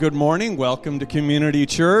Good morning. Welcome to Community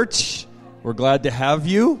Church. We're glad to have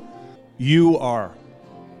you. You are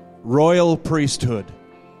royal priesthood,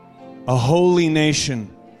 a holy nation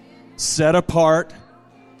set apart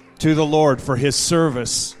to the Lord for His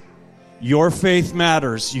service. Your faith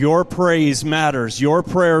matters. Your praise matters. Your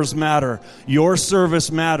prayers matter. Your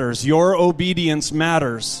service matters. Your obedience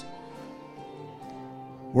matters.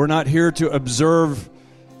 We're not here to observe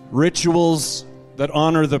rituals that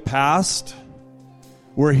honor the past.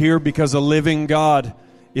 We're here because a living God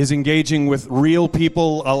is engaging with real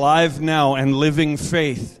people alive now and living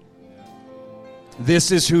faith.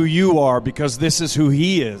 This is who you are because this is who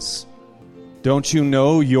He is. Don't you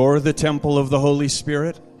know you're the temple of the Holy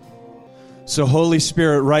Spirit? So Holy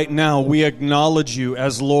Spirit, right now we acknowledge you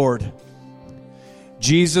as Lord.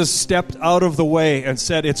 Jesus stepped out of the way and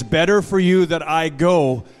said, it's better for you that I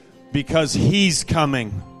go because He's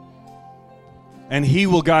coming. And He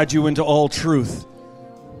will guide you into all truth.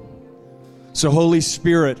 So Holy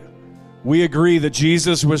Spirit, we agree that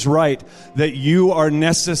Jesus was right, that you are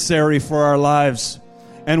necessary for our lives.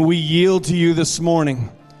 And we yield to you this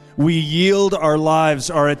morning. We yield our lives,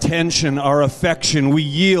 our attention, our affection. We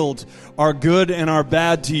yield our good and our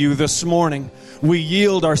bad to you this morning. We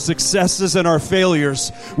yield our successes and our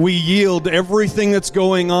failures. We yield everything that's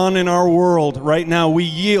going on in our world right now. We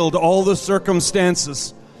yield all the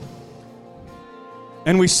circumstances.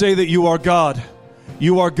 And we say that you are God.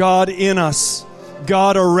 You are God in us,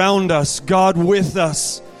 God around us, God with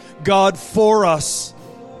us, God for us.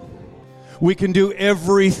 We can do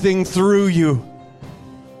everything through you.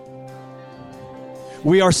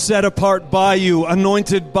 We are set apart by you,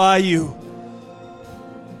 anointed by you.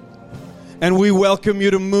 And we welcome you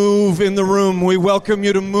to move in the room. We welcome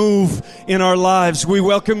you to move in our lives. We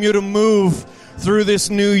welcome you to move through this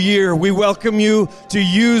new year. We welcome you to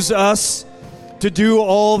use us to do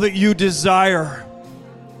all that you desire.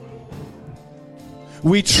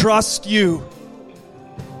 We trust you.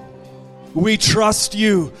 We trust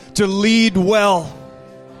you to lead well.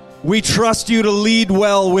 We trust you to lead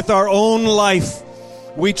well with our own life.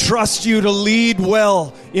 We trust you to lead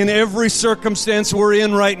well in every circumstance we're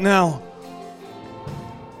in right now.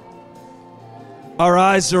 Our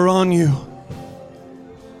eyes are on you.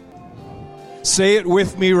 Say it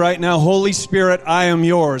with me right now. Holy Spirit, I am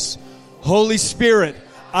yours. Holy Spirit,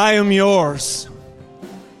 I am yours.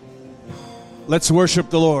 Let's worship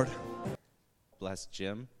the Lord. Bless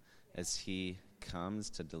Jim as he comes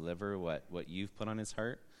to deliver what you've put on his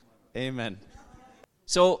heart. Amen.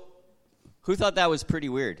 So, who thought that was pretty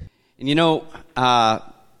weird? And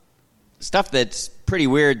stuff that's pretty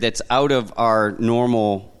weird that's out of our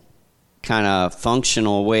normal kind of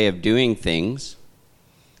functional way of doing things,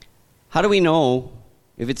 how do we know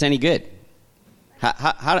if it's any good?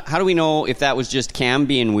 How do we know if that was just Cam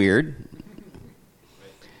being weird?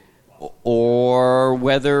 Or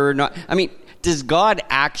whether or not, does God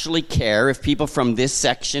actually care if people from this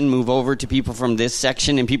section move over to people from this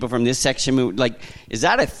section and people from this section move? Is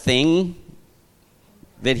that a thing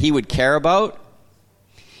that He would care about?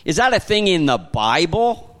 Is that a thing in the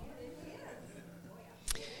Bible?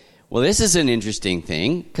 Well, this is an interesting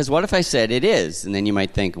thing, because what if I said it is? And then you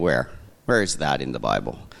might think, where is that in the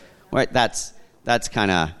Bible? Right, that's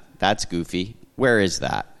goofy. Where is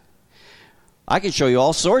that? I could show you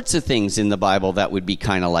all sorts of things in the Bible that would be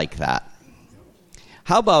kind of like that.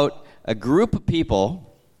 How about a group of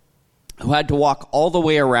people who had to walk all the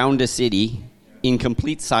way around a city in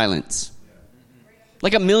complete silence?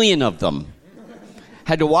 Like 1 million of them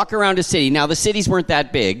had to walk around a city. Now, the cities weren't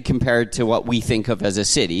that big compared to what we think of as a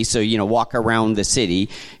city. So, walk around the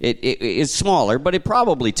city. It is smaller, but it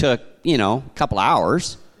probably took, a couple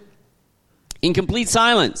hours. In complete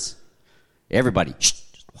silence. Everybody, just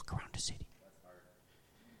walk around the city.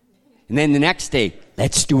 And then the next day,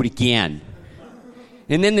 let's do it again.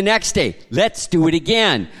 And then the next day, let's do it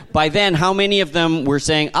again. By then, how many of them were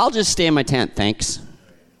saying, I'll just stay in my tent, thanks.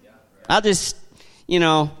 I'll just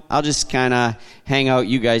kind of hang out.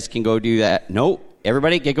 You guys can go do that. Nope.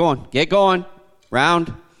 Everybody, get going.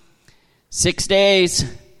 Round. 6 days.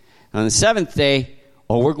 On the 7th day,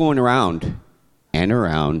 we're going around and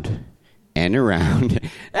around and around.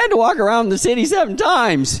 I had to walk around the city 7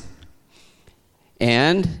 times.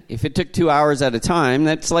 And if it took 2 hours at a time,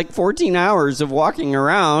 that's like 14 hours of walking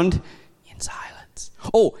around in silence.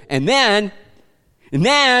 Oh, and then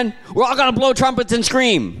we're all going to blow trumpets and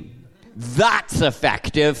scream. That's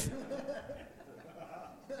effective.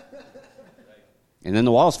 And then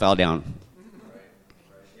the walls fell down.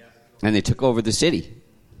 And they took over the city.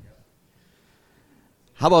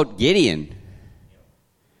 How about Gideon?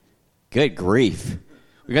 Good grief.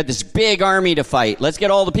 We got this big army to fight. Let's get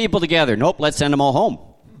all the people together. Nope, let's send them all home.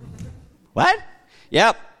 What?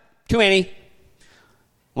 Yep, too many.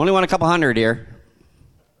 Only want a couple hundred here.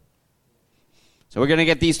 So we're going to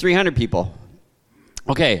get these 300 people.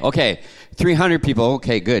 Okay, 300 people.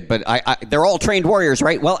 Okay, good. But they're all trained warriors,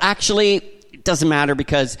 right? Well, actually, it doesn't matter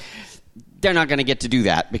because they're not going to get to do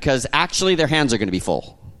that because actually their hands are going to be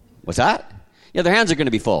full. What's that? Yeah, their hands are going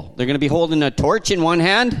to be full. They're going to be holding a torch in one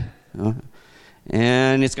hand,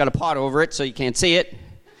 and it's got a pot over it so you can't see it.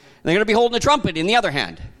 They're going to be holding a trumpet in the other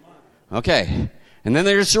hand. Okay. And then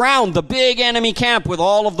they're going to surround the big enemy camp with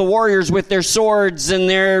all of the warriors with their swords and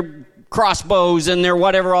their crossbows and their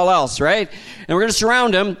whatever all else, right? And we're going to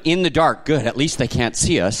surround them in the dark. Good, at least they can't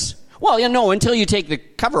see us. Well, until you take the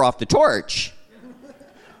cover off the torch.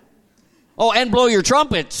 Oh, and blow your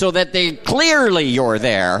trumpet so that clearly you're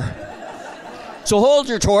there. So hold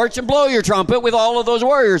your torch and blow your trumpet with all of those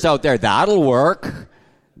warriors out there. That'll work.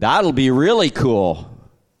 That'll be really cool.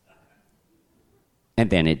 And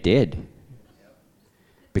then it did.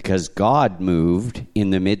 Because God moved in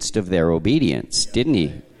the midst of their obedience, didn't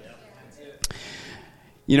he?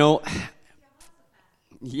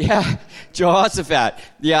 Yeah, Jehoshaphat.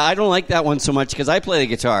 Yeah, I don't like that one so much because I play the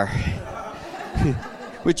guitar.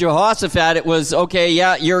 With Jehoshaphat, it was, okay,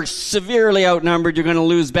 yeah, you're severely outnumbered, you're going to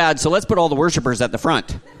lose bad, so let's put all the worshipers at the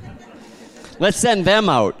front. Let's send them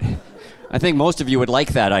out. I think most of you would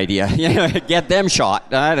like that idea. Get them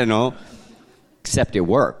shot. I don't know. Except it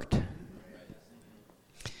worked.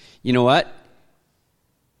 You know what?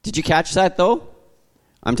 Did you catch that, though?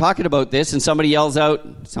 I'm talking about this, and somebody yells out,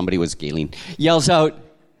 yells out,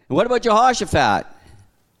 what about Jehoshaphat?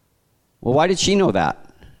 Well, why did she know that?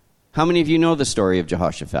 How many of you know the story of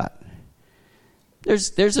Jehoshaphat?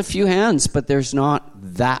 There's a few hands, but there's not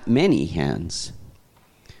that many hands.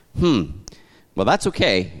 Well, that's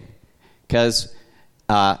okay, because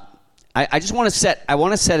I just want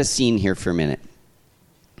to set a scene here for a minute.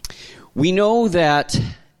 We know that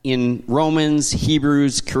in Romans,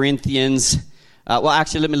 Hebrews, Corinthians,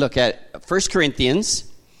 let me look at 1 Corinthians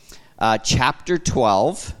chapter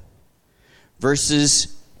 12,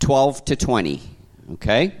 verses 12 to 20,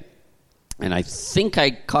 okay? And I think I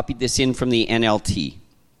copied this in from the NLT.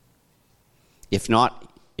 If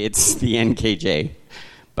not, it's the NKJ.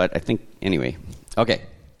 But I think, anyway. Okay.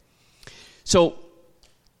 So,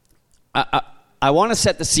 I want to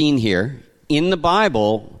set the scene here. In the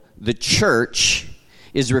Bible, the church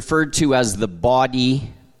is referred to as the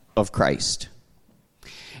body of Christ.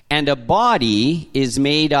 And a body is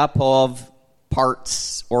made up of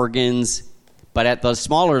parts, organs, but at the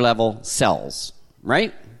smaller level, cells,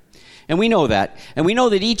 right? And we know that. And we know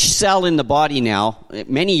that each cell in the body now,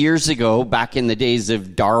 many years ago, back in the days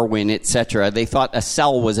of Darwin, etc., they thought a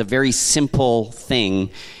cell was a very simple thing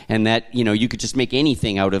and that, you could just make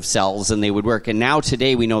anything out of cells and they would work. And now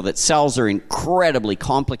today we know that cells are incredibly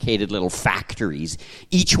complicated little factories,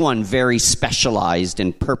 each one very specialized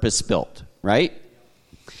and purpose-built, right?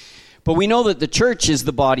 But we know that the church is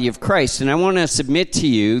the body of Christ. And I want to submit to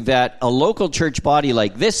you that a local church body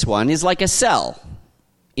like this one is like a cell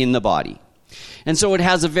in the body. And so it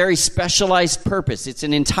has a very specialized purpose. It's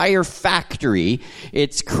an entire factory.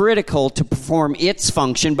 It's critical to perform its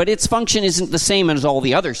function, but its function isn't the same as all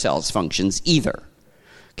the other cells' functions either.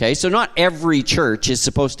 Okay, so not every church is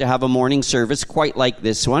supposed to have a morning service quite like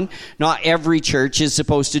this one. Not every church is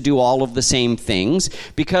supposed to do all of the same things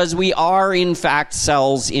because we are, in fact,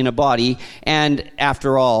 cells in a body, and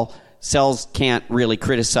after all, cells can't really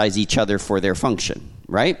criticize each other for their function.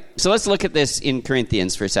 Right? So let's look at this in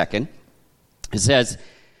Corinthians for a second. It says,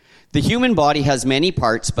 the human body has many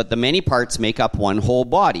parts, but the many parts make up one whole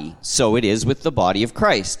body. So it is with the body of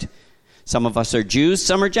Christ. Some of us are Jews,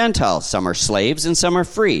 some are Gentiles, some are slaves, and some are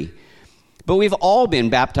free. But we've all been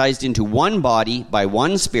baptized into one body by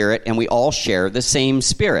one Spirit, and we all share the same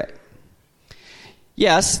Spirit.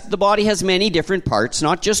 Yes, the body has many different parts,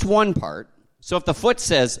 not just one part. So if the foot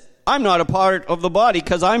says, I'm not a part of the body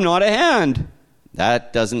because I'm not a hand,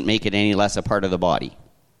 that doesn't make it any less a part of the body.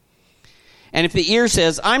 And if the ear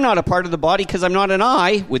says, I'm not a part of the body because I'm not an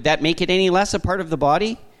eye, would that make it any less a part of the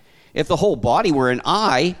body? If the whole body were an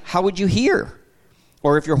eye, how would you hear?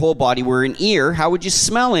 Or if your whole body were an ear, how would you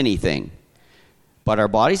smell anything? But our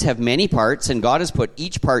bodies have many parts, and God has put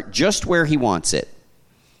each part just where he wants it.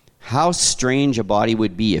 How strange a body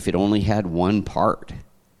would be if it only had one part.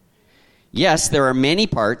 Yes, there are many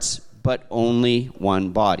parts, but only one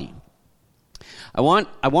body. I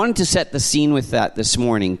wanted to set the scene with that this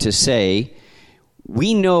morning to say,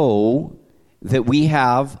 we know that we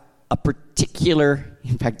have a particular,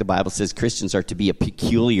 in fact, the Bible says Christians are to be a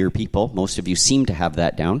peculiar people. Most of you seem to have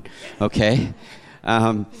that down, okay?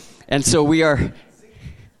 And so we are,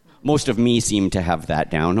 Most of me seem to have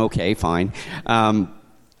that down. Okay, fine.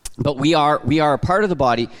 But we are a part of the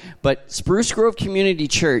body. But Spruce Grove Community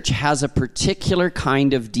Church has a particular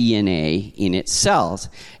kind of DNA in its cells.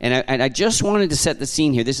 And I just wanted to set the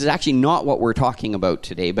scene here. This is actually not what we're talking about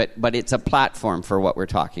today, but it's a platform for what we're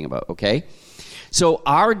talking about, okay? So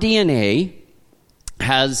our DNA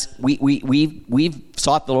we've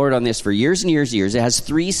sought the Lord on this for years and years and years. It has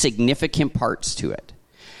 3 significant parts to it.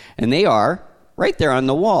 And they are right there on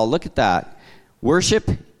the wall. Look at that. Worship,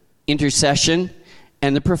 intercession,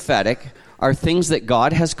 and the prophetic are things that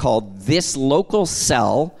God has called this local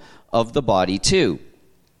cell of the body to.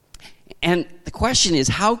 And the question is,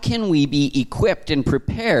 how can we be equipped and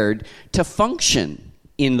prepared to function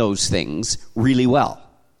in those things really well?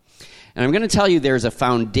 And I'm going to tell you there's a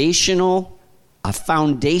foundational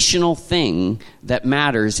thing that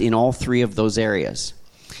matters in all 3 of those areas.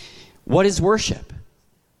 What is worship?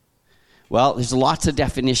 Well, there's lots of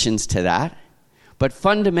definitions to that. But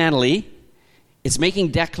fundamentally, it's making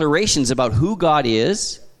declarations about who God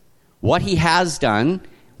is, what he has done,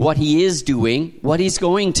 what he is doing, what he's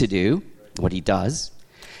going to do, what he does.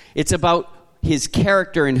 It's about his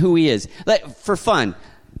character and who he is. For fun,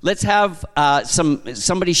 let's have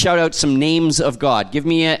somebody shout out some names of God. Give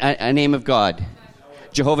me a name of God.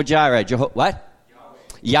 Jehovah Jireh. What?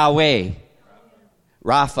 Yahweh.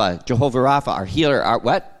 Rapha. Jehovah Rapha, our healer. Our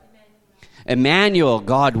what? Emmanuel,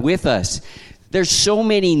 God with us. There's so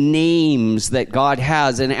many names that God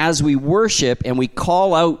has, and as we worship and we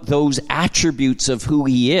call out those attributes of who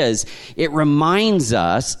he is, it reminds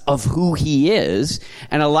us of who he is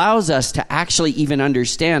and allows us to actually even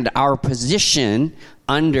understand our position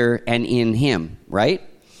under and in him, right?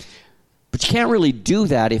 But you can't really do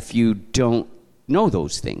that if you don't know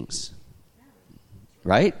those things,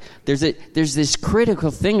 right? There's this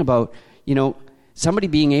critical thing about, somebody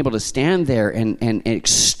being able to stand there and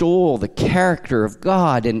extol the character of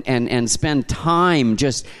God and spend time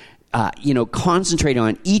just, concentrating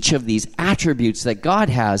on each of these attributes that God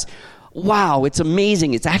has. Wow, it's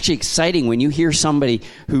amazing. It's actually exciting when you hear somebody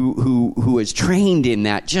who is trained in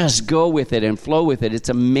that just go with it and flow with it. It's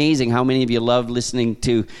amazing how many of you love listening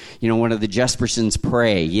to, one of the Jespersons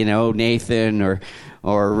pray, Nathan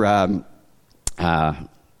or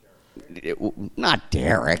not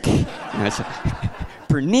Derek.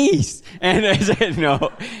 Bernice. And I said,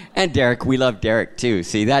 no. And Derek, we love Derek too.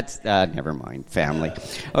 See, that's, never mind, family.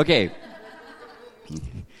 Okay.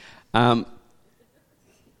 How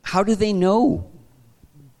do they know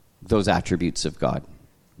those attributes of God?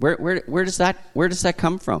 Where does that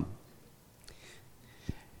come from?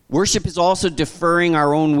 Worship is also deferring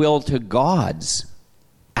our own will to God's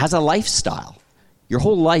as a lifestyle. Your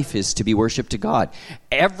whole life is to be worship to God.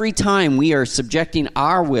 Every time we are subjecting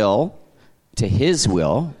our will to his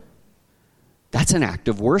will, that's an act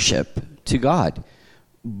of worship to God.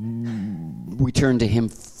 We turn to him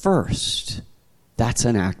first. That's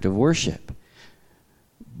an act of worship.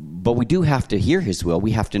 But we do have to hear his will.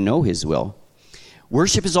 We have to know his will.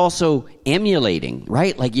 Worship is also emulating,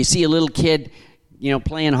 right? Like you see a little kid,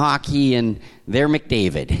 playing hockey, and they're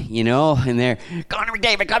McDavid, and they're, Connor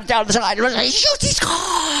McDavid comes down the side, he shoots, he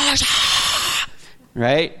scores!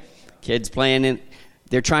 Right? Kids playing, and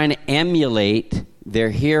they're trying to emulate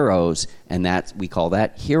their heroes, and we call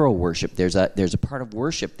that hero worship. There's a part of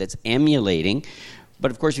worship that's emulating,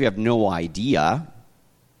 but of course you have no idea.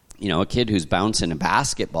 A kid who's bouncing a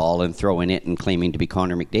basketball and throwing it and claiming to be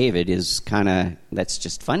Connor McDavid is that's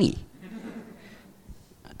just funny.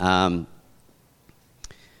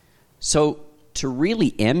 So to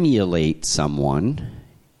really emulate someone,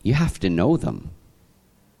 you have to know them,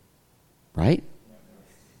 right?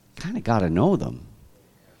 Kind of got to know them.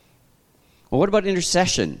 Well, what about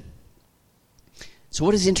intercession? So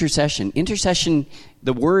what is intercession? Intercession,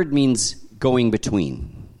 the word means going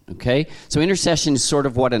between, okay? So intercession is sort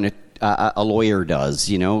of what a lawyer does,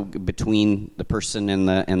 between the person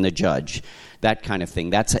and the judge, that kind of thing.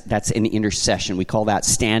 That's an intercession. We call that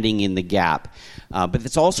standing in the gap. But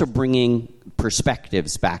it's also bringing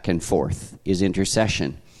perspectives back and forth is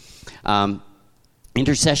intercession.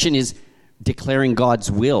 Intercession is declaring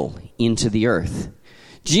God's will into the earth.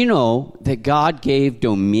 Do you know that God gave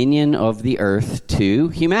dominion of the earth to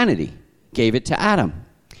humanity? Gave it to Adam.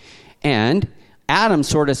 And Adam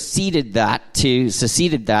sort of seceded that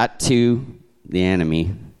to the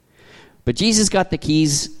enemy. But Jesus got the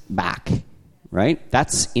keys back, right?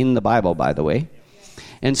 That's in the Bible, by the way.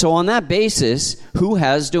 And so on that basis, who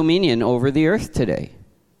has dominion over the earth today?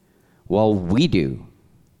 Well, we do.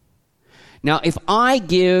 Now, if I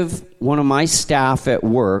give one of my staff at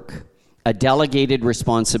work a delegated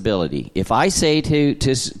responsibility. If I say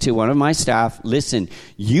to one of my staff, listen,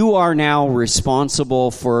 you are now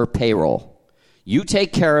responsible for payroll. You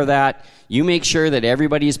take care of that. You make sure that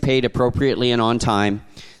everybody is paid appropriately and on time.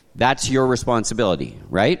 That's your responsibility,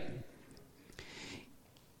 right?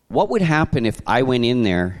 What would happen if I went in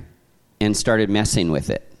there and started messing with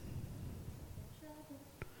it?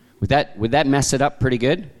 Would that mess it up pretty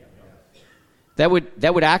good? That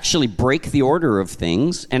would actually break the order of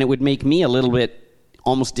things, and it would make me a little bit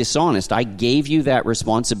almost dishonest. I gave you that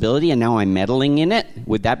responsibility, and now I'm meddling in it.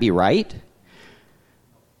 Would that be right?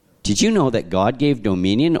 Did you know that God gave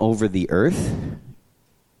dominion over the earth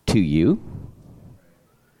to you?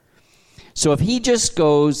 So if he just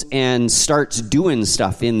goes and starts doing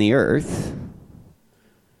stuff in the earth,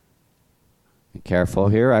 be careful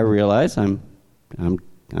here. I realize I'm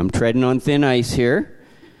treading on thin ice here,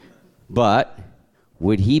 but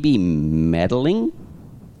would he be meddling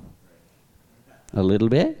a little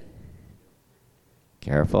bit?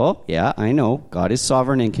 Careful. Yeah, I know. God is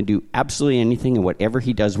sovereign and can do absolutely anything, and whatever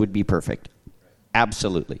he does would be perfect.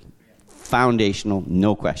 Absolutely. Foundational,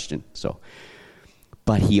 no question. So,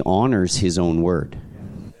 but he honors his own word.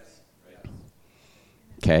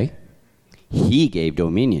 Okay? He gave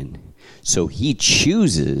dominion. So he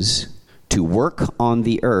chooses to work on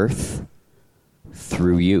the earth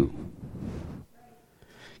through you.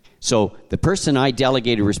 So the person I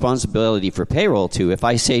delegated responsibility for payroll to, if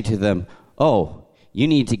I say to them, oh, you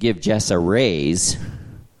need to give Jess a raise,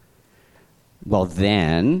 well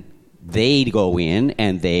then they go in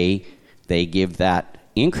and they give that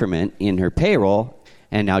increment in her payroll,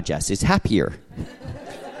 and now Jess is happier.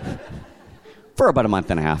 For about a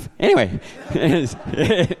month and a half. Anyway.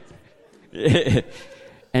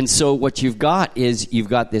 And so what you've got is you've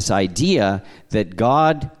got this idea that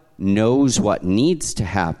God knows what needs to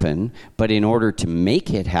happen, but in order to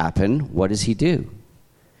make it happen, what does he do?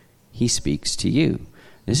 He speaks to you.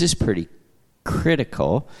 This is pretty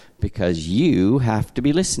critical because you have to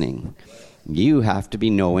be listening. You have to be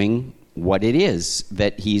knowing what it is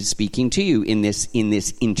that he's speaking to you in this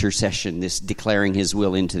intercession, this declaring his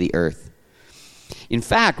will into the earth. In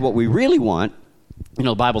fact, what we really want,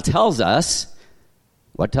 the Bible tells us,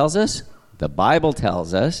 what tells us? The Bible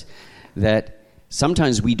tells us that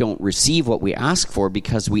sometimes we don't receive what we ask for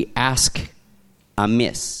because we ask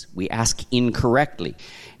amiss. We ask incorrectly.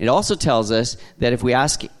 It also tells us that if we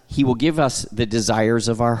ask, he will give us the desires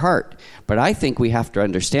of our heart. But I think we have to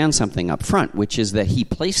understand something up front, which is that he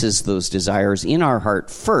places those desires in our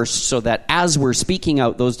heart first, so that as we're speaking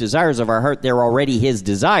out those desires of our heart, they're already his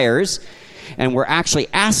desires, and we're actually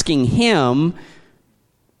asking him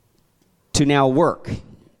to now work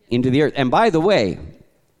into the earth. And by the way,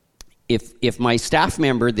 if my staff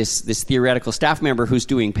member, this theoretical staff member who's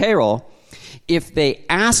doing payroll, if they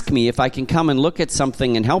ask me if I can come and look at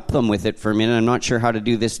something and help them with it for a minute, I'm not sure how to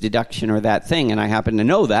do this deduction or that thing, and I happen to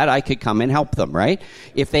know that, I could come and help them, right?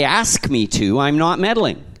 If they ask me to, I'm not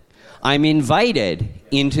meddling. I'm invited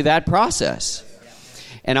into that process.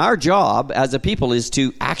 And our job as a people is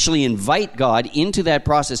to actually invite God into that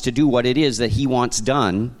process to do what it is that he wants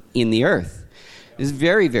done in the earth. This is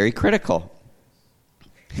very, very critical.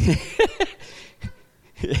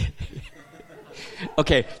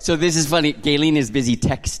 Okay, so this is funny. Galen is busy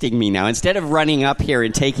texting me now. Instead of running up here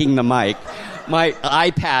and taking the mic, my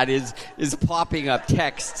iPad is popping up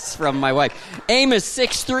texts from my wife. Amos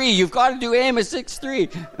 6:3. You've got to do Amos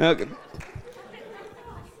 6:3. Okay.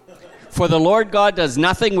 For the Lord God does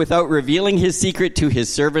nothing without revealing his secret to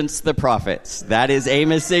his servants, the prophets. That is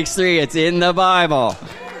Amos 6:3. It's in the Bible.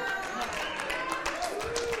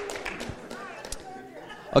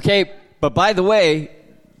 Okay, but by the way,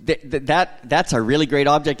 that's a really great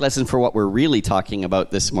object lesson for what we're really talking about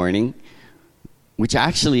this morning, which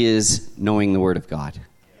actually is knowing the Word of God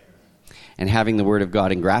and having the Word of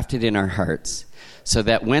God engrafted in our hearts, so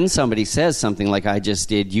that when somebody says something like I just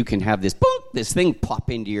did, you can have this thing pop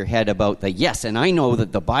into your head about the yes, and I know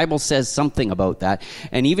that the Bible says something about that.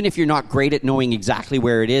 And even if you're not great at knowing exactly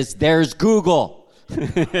where it is, there's Google.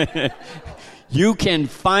 You can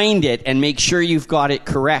find it and make sure you've got it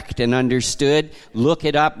correct and understood. Look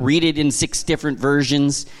it up, read it in 6 different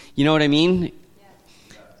versions. You know what I mean?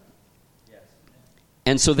 Yes.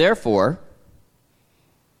 And so therefore,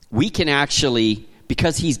 we can actually,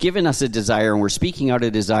 because he's given us a desire and we're speaking out a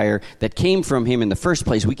desire that came from him in the first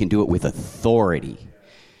place, we can do it with authority.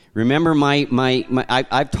 Remember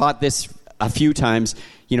I've taught this a few times,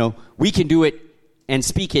 we can do it and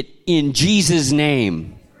speak it in Jesus'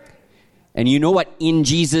 name. And you know what in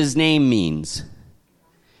Jesus' name means?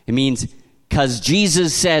 It means because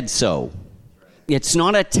Jesus said so. It's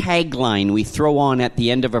not a tagline we throw on at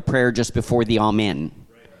the end of a prayer just before the amen.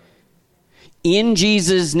 In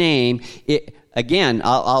Jesus' name, again,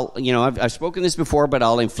 I've spoken this before, but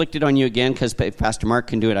I'll inflict it on you again because if Pastor Mark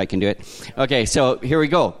can do it, I can do it. Okay, so here we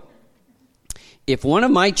go. If one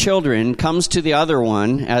of my children comes to the other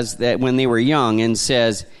one when they were young and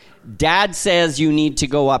says, Dad says you need to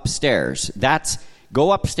go upstairs, that's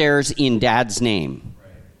go upstairs in Dad's name.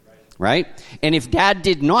 Right? And if Dad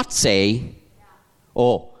did not say,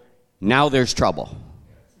 oh, now there's trouble.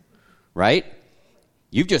 Right?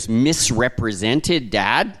 You've just misrepresented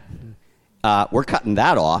Dad. We're cutting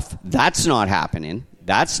that off. That's not happening.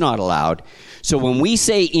 That's not allowed. So when we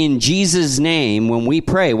say in Jesus' name, when we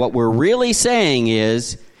pray, what we're really saying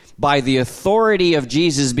is by the authority of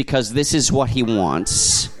Jesus, because this is what he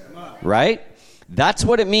wants. Right? That's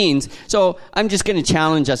what it means. So I'm just going to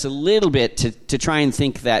challenge us a little bit to try and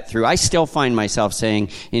think that through. I still find myself saying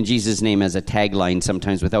in Jesus' name as a tagline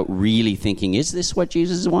sometimes without really thinking, is this what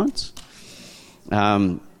Jesus wants?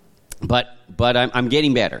 But I'm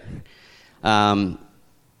getting better.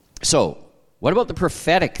 So what about the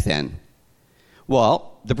prophetic then?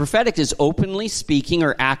 Well, the prophetic is openly speaking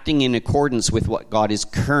or acting in accordance with what God is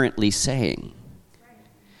currently saying.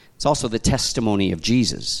 It's also the testimony of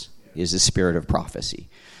Jesus. Is the spirit of prophecy.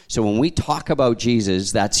 So when we talk about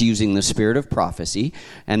Jesus, that's using the spirit of prophecy.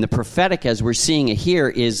 And the prophetic, as we're seeing it here,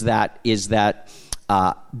 is that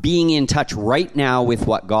being in touch right now with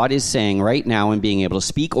what God is saying right now and being able to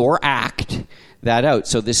speak or act that out.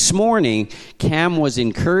 So this morning, Cam was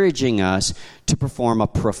encouraging us to perform a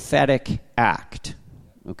prophetic act.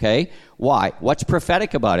 Okay? Why? What's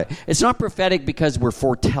prophetic about it? It's not prophetic because we're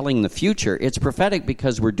foretelling the future. It's prophetic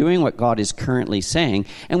because we're doing what God is currently saying,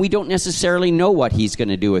 and we don't necessarily know what he's going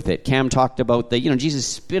to do with it. Cam talked about Jesus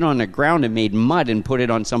spit on the ground and made mud and put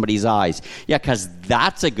it on somebody's eyes. Yeah, because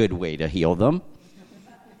that's a good way to heal them.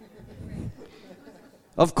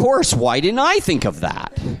 Of course, why didn't I think of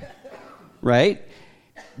that? Right?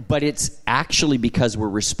 But it's actually because we're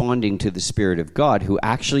responding to the Spirit of God, who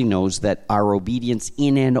actually knows that our obedience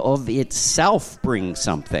in and of itself brings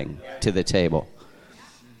something to the table.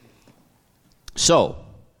 So,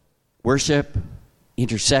 worship,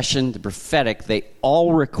 intercession, the prophetic, they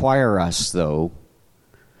all require us, though,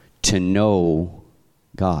 to know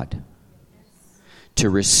God, to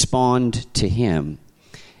respond to him.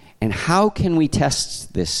 And how can we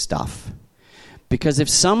test this stuff? Because if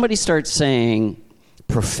somebody starts saying,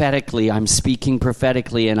 prophetically, I'm speaking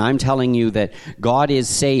prophetically, and I'm telling you that God is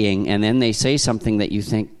saying, and then they say something that you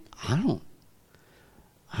think, I don't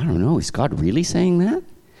know, is God really saying that?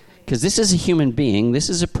 Because this is a human being. This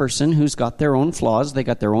is a person who's got their own flaws. They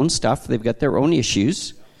got their own stuff. They've got their own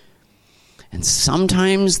issues. And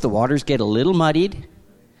sometimes the waters get a little muddied.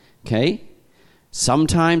 Okay?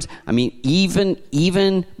 Sometimes,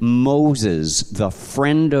 even Moses, the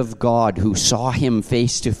friend of God who saw him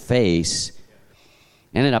face to face,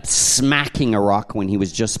 ended up smacking a rock when he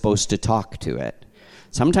was just supposed to talk to it.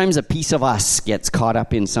 Sometimes a piece of us gets caught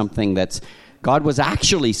up in something that's God was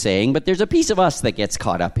actually saying, but there's a piece of us that gets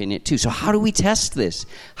caught up in it too. So how do we test this?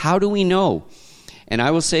 How do we know? And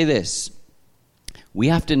I will say this. We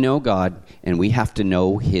have to know God, and we have to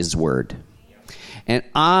know his word. And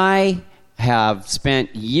I have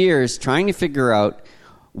spent years trying to figure out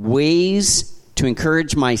ways to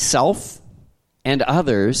encourage myself and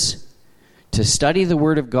others to study the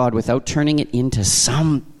Word of God without turning it into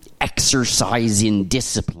some exercise in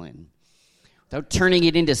discipline, without turning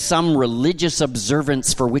it into some religious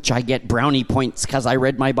observance for which I get brownie points because I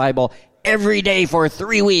read my Bible every day for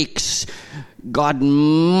 3 weeks. God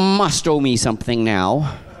must owe me something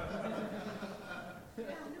now.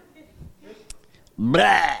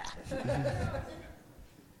 Blah.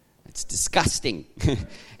 It's disgusting.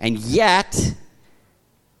 And yet,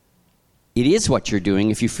 it is what you're doing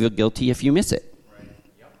if you feel guilty if you miss it.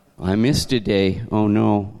 I missed a day. Oh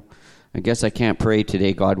no. I guess I can't pray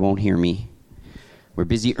today. God won't hear me. We're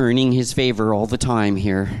busy earning his favor all the time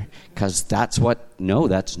here because that's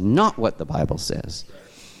not what the Bible says.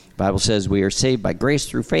 The Bible says we are saved by grace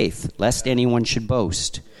through faith, lest anyone should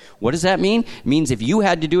boast. What does that mean? It means if you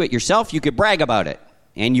had to do it yourself, you could brag about it,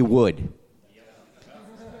 and you would.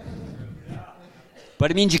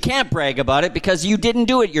 But it means you can't brag about it because you didn't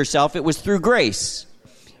do it yourself. It was through grace.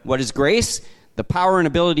 What is grace? The power and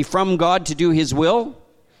ability from God to do his will.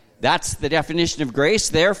 That's the definition of grace.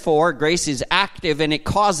 Therefore, grace is active, and it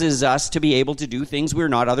causes us to be able to do things we're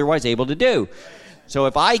not otherwise able to do. So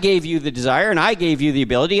if I gave you the desire and I gave you the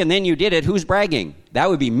ability and then you did it, who's bragging? That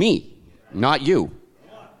would be me, not you.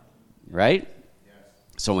 Right?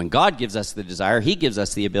 So when God gives us the desire, he gives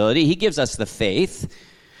us the ability, he gives us the faith.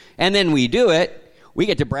 and then we do it, we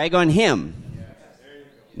get to brag on him,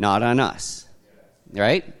 not on us,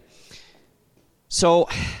 right? So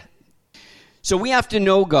we have to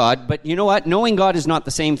know God, but you know what? Knowing God is not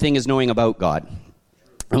the same thing as knowing about God.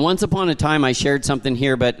 And once upon a time, I shared something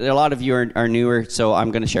here, but a lot of you are newer, so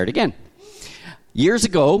I'm going to share it again. Years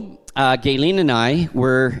ago, Gayleen and I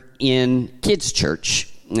were in kids' church,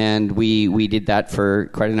 and we did that for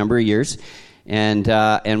quite a number of years, and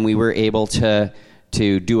we were able to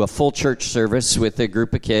do a full church service with a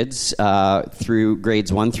group of kids through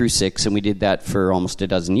grades 1 through 6, and we did that for almost a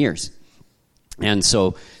dozen years. And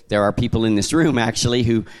so there are people in this room, actually,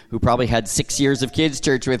 who probably had 6 years of kids'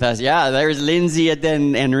 church with us. Yeah, there's Lindsay and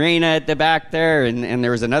Raina at the back there, and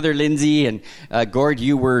there was another Lindsay, and Gord,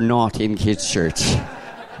 you were not in kids' church.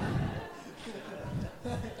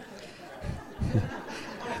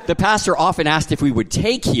 The pastor often asked if we would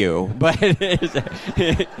take you, but...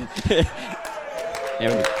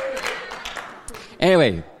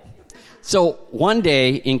 Anyway, so one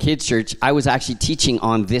day in kids' church, I was actually teaching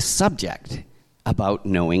on this subject about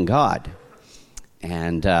knowing God.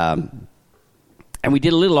 And we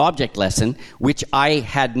did a little object lesson, which I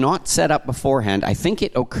had not set up beforehand. I think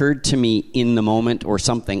it occurred to me in the moment or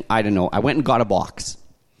something. I don't know. I went and got a box,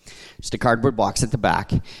 just a cardboard box at the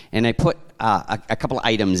back, and I put a couple of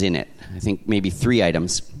items in it. I think maybe 3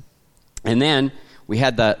 items. And then we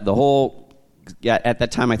had the whole... Yeah, at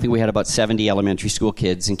that time, I think we had about 70 elementary school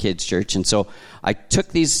kids in kids' church. And so I took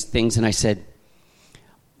these things and I said,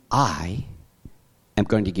 I am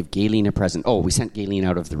going to give Gayleen a present. Oh, we sent Gayleen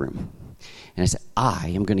out of the room. And I said,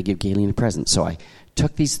 I am going to give Gayleen a present. So I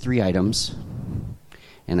took these 3 items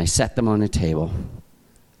and I set them on a table.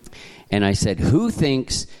 And I said, who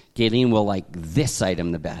thinks Gayleen will like this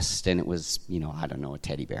item the best? And it was, I don't know, a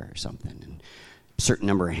teddy bear or something. And certain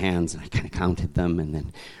number of hands, and I kind of counted them, and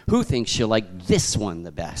then who thinks she'll like this one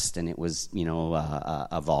the best? And it was,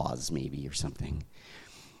 a vase maybe or something.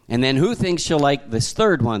 And then who thinks she'll like this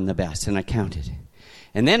third one the best? And I counted.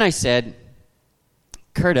 And then I said,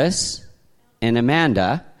 Curtis and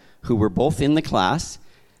Amanda, who were both in the class,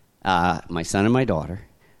 my son and my daughter,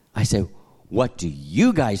 I said, what do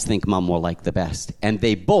you guys think Mom will like the best? And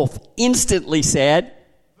they both instantly said,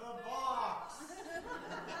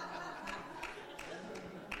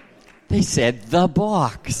 they said, the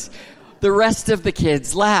box. The rest of the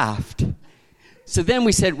kids laughed. So then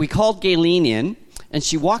we called Gayleen in, and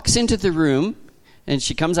she walks into the room, and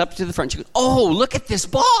she comes up to the front. She goes, oh, look at this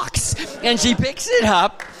box. And she picks it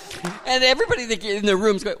up, and everybody in the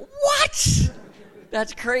room's going, what?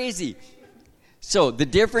 That's crazy. So the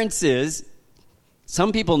difference is,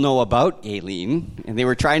 some people know about Gayleen, and they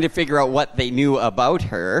were trying to figure out what they knew about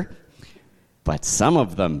her, but some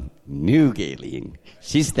of them knew Gayleen.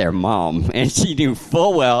 She's their mom, and they knew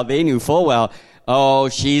full well, oh,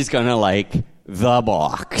 she's going to like the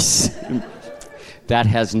box. That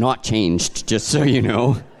has not changed, just so you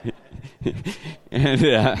know.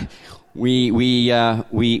 And we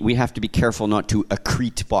have to be careful not to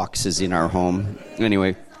accrete boxes in our home.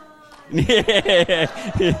 Anyway.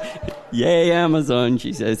 Yay, Amazon,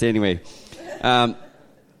 she says. Anyway. Now,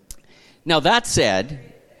 that said,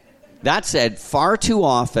 far too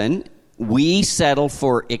often we settle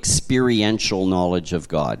for experiential knowledge of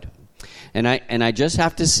God. And I just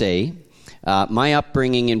have to say, my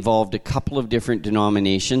upbringing involved a couple of different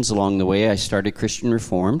denominations along the way. I started Christian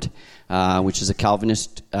Reformed, which is a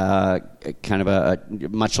Calvinist, kind of a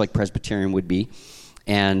much like Presbyterian would be.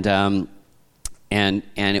 And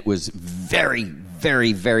it was very,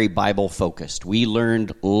 very, very Bible focused. We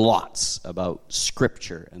learned lots about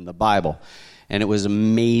Scripture and the Bible. And it was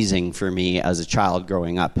amazing for me as a child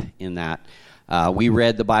growing up in that. We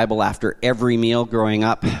read the Bible after every meal growing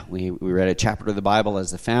up. We read a chapter of the Bible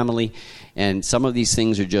as a family. And some of these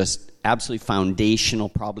things are just absolutely foundational,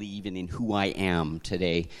 probably even in who I am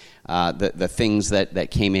today, the things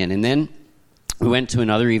that came in. And then we went to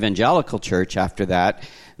another evangelical church after that,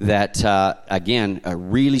 again, a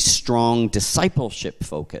really strong discipleship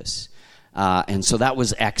focus. And so that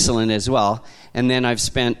was excellent as well. And then I've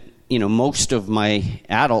spent most of my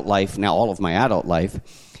adult life, now all of my adult life,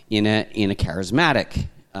 in a charismatic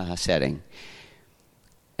setting.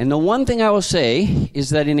 And the one thing I will say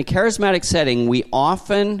is that in a charismatic setting, we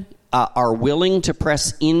often are willing to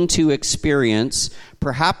press into experience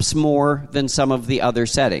perhaps more than some of the other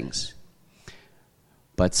settings.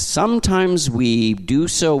 But sometimes we do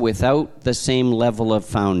so without the same level of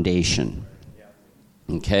foundation.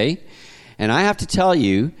 Okay? And I have to tell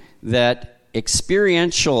you that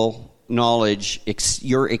experiential knowledge,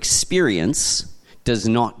 your experience, does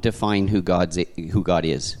not define who God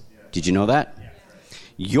is. Did you know that?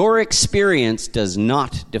 Your experience does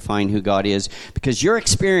not define who God is, because your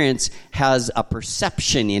experience has a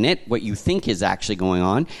perception in it, what you think is actually going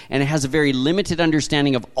on, and it has a very limited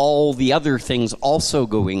understanding of all the other things also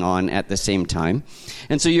going on at the same time.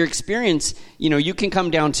 And so your experience, you can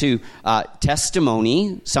come down to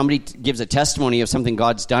testimony. Somebody gives a testimony of something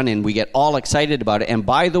God's done, and we get all excited about it. And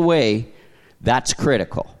by the way, that's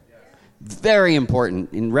critical. Very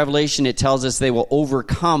important. In Revelation, it tells us they will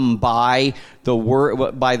overcome by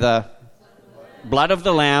the blood of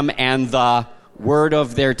the Lamb and the word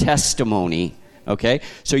of their testimony. Okay?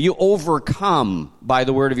 So you overcome by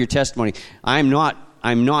the word of your testimony. I'm not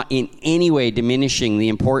in any way diminishing the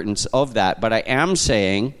importance of that, but I am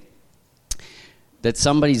saying that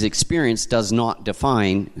somebody's experience does not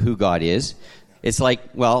define who God is. It's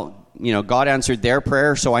like, God answered their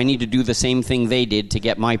prayer, so I need to do the same thing they did to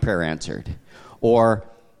get my prayer answered. Or,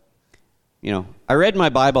 I read my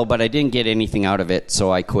Bible, but I didn't get anything out of it,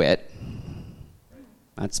 so I quit.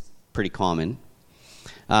 That's pretty common.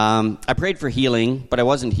 I prayed for healing, but I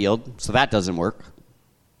wasn't healed, so that doesn't work.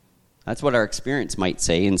 That's what our experience might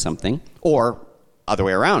say in something. Or, other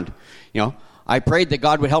way around. I prayed that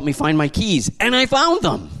God would help me find my keys, and I found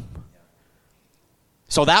them.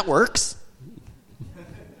 So that works.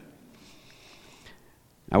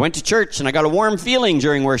 I went to church and I got a warm feeling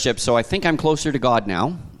during worship, so I think I'm closer to God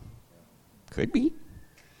now. Could be.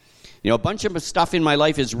 A bunch of stuff in my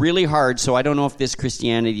life is really hard, so I don't know if this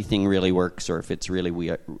Christianity thing really works or if it's really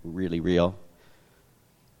real.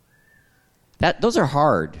 Those are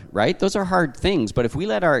hard, right? Those are hard things, but if we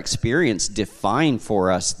let our experience define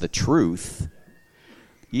for us the truth,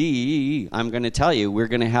 I'm going to tell you, we're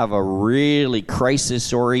going to have a really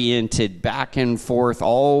crisis-oriented, back and forth,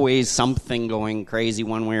 always something going crazy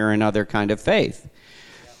one way or another kind of faith,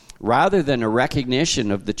 rather than a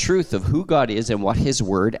recognition of the truth of who God is and what His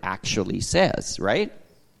Word actually says, right?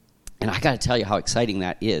 And I got to tell you how exciting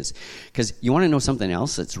that is, because you want to know something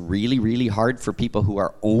else that's really, really hard for people who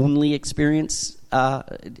are only experience.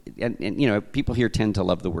 And people here tend to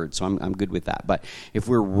love the Word, so I'm good with that. But if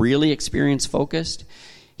we're really experience-focused,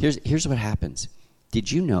 Here's what happens.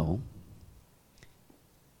 Did you know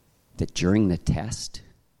that during the test,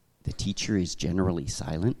 the teacher is generally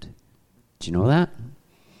silent? Did you know that?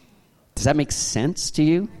 Does that make sense to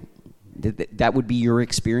you? That would be your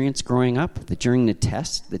experience growing up, that during the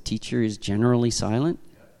test, the teacher is generally silent?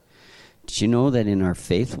 Did you know that in our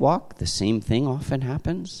faith walk, the same thing often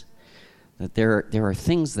happens? That there are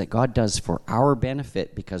things that God does for our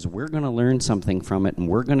benefit because we're going to learn something from it and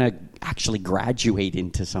we're going to actually graduate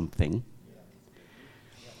into something.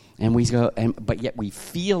 And we go, but yet we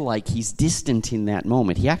feel like He's distant in that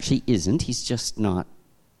moment. He actually isn't. He's just not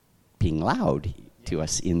being loud to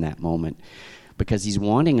us in that moment because He's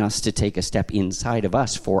wanting us to take a step inside of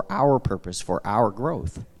us for our purpose, for our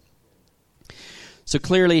growth. So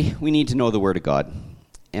clearly, we need to know the Word of God.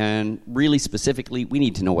 And really specifically, we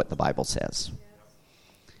need to know what the Bible says.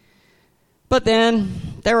 But then,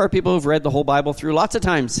 there are people who've read the whole Bible through lots of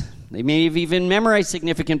times. They may have even memorized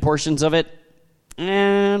significant portions of it.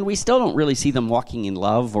 And we still don't really see them walking in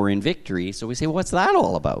love or in victory. So we say, what's that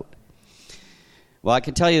all about? Well, I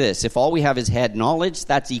can tell you this. If all we have is head knowledge,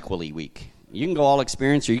 that's equally weak. You can go all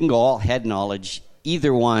experience or you can go all head knowledge.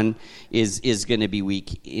 Either one is going to be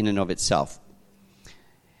weak in and of itself.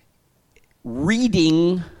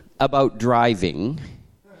 Reading about driving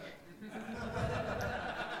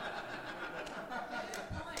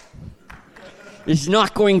is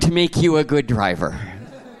not going to make you a good driver.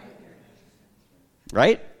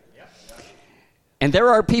 Right? And there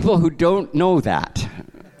are people who don't know that.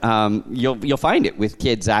 You'll find it with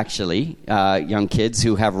kids, actually, young kids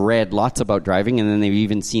who have read lots about driving, and then they've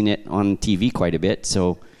even seen it on TV quite a bit,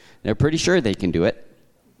 so they're pretty sure they can do it.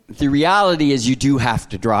 The reality is you do have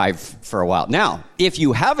to drive for a while. Now, if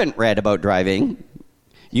you haven't read about driving,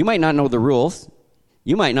 you might not know the rules.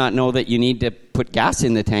 You might not know that you need to put gas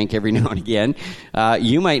in the tank every now and again.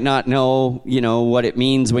 You might not know, what it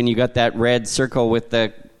means when you got that red circle with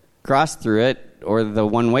the cross through it, or the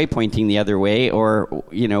one way pointing the other way, or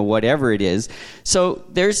whatever it is. So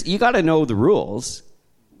you got to know the rules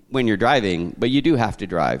when you're driving, but you do have to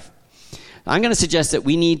drive. I'm going to suggest that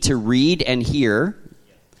we need to read and hear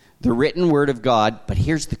the written Word of God, but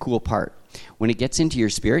here's the cool part. When it gets into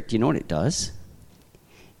your spirit, do you know what it does?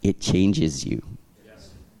 It changes you.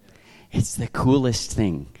 It's the coolest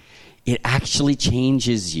thing. It actually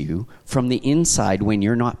changes you from the inside when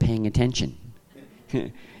you're not paying attention.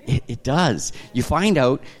 It does. You find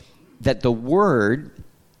out that the Word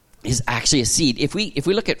is actually a seed. If we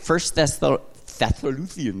look at 1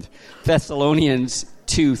 Thessalonians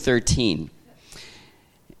 2:13,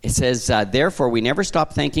 It says, therefore, we never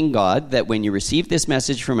stop thanking God that when you received this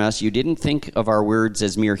message from us, you didn't think of our words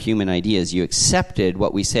as mere human ideas. You accepted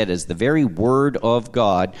what we said as the very word of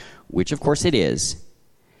God, which of course it is.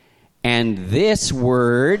 And this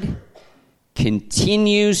word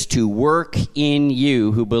continues to work in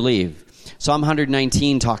you who believe. Psalm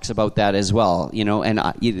 119 talks about that as well, and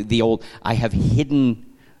I have hidden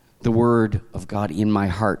the word of God in my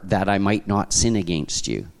heart that I might not sin against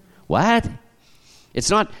you. What? It's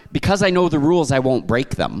not because I know the rules I won't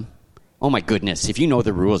break them. Oh my goodness, if you know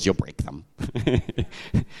the rules, you'll break them.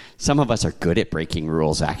 Some of us are good at breaking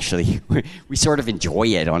rules, actually. We sort of enjoy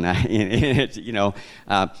it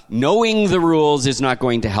knowing the rules is not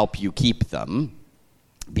going to help you keep them.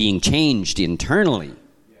 Being changed internally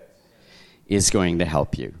is going to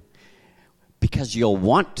help you. Because you'll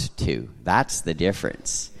want to. That's the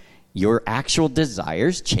difference. Your actual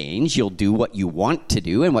desires change. You'll do what you want to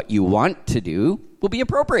do, and what you want to do will be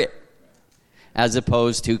appropriate, as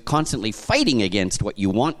opposed to constantly fighting against what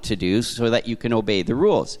you want to do so that you can obey the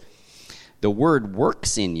rules. The word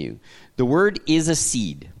works in you. The word is a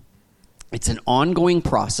seed. It's an ongoing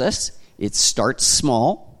process. It starts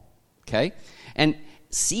small, okay? And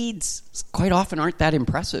seeds quite often aren't that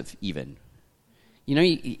impressive even.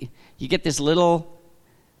 You get this little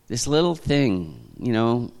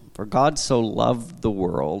thing, for God so loved the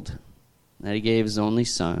world that he gave his only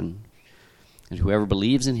son, and whoever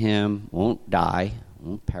believes in him won't die,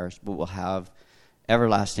 won't perish, but will have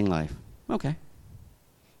everlasting life. Okay.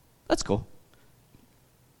 That's cool.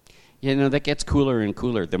 That gets cooler and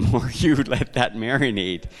cooler the more you let that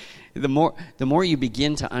marinate. The more you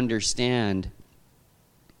begin to understand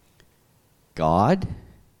God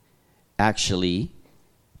actually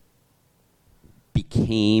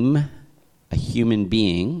became a human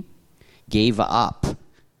being, gave up.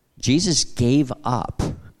 Jesus gave up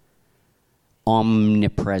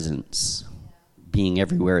omnipresence, being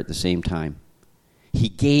everywhere at the same time. He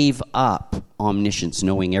gave up omniscience,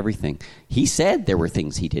 knowing everything. He said there were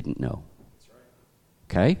things he didn't know.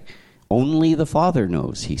 Okay? Only the Father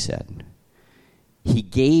knows, he said. He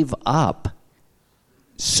gave up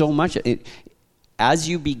so much. As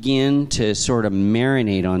you begin to sort of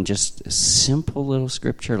marinate on just a simple little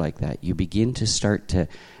scripture like that, you begin to start to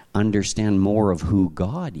understand more of who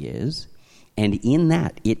God is. And in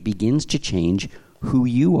that, it begins to change who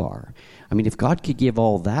you are. I mean, if God could give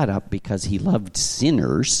all that up because he loved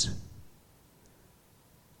sinners,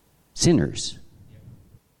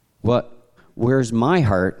 where's my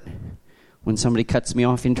heart when somebody cuts me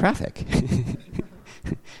off in traffic?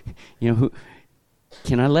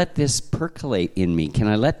 Can I let this percolate in me? Can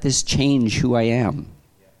I let this change who I am?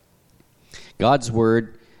 God's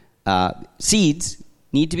word, seeds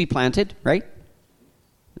need to be planted, right?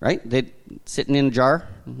 Right? They're sitting in a jar,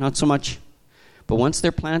 not so much. But once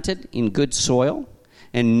they're planted in good soil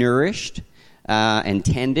and nourished and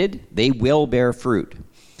tended, they will bear fruit.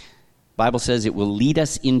 The Bible says it will lead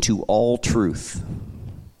us into all truth.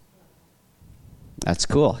 That's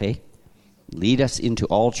cool, hey? Lead us into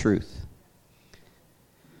all truth.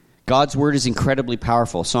 God's word is incredibly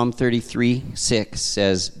powerful. Psalm 33:6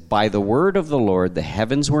 says, by the word of the Lord the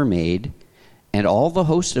heavens were made, and all the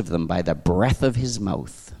host of them by the breath of his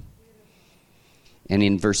mouth. And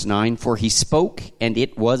in verse 9, for he spoke and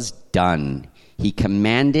it was done. He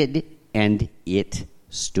commanded and it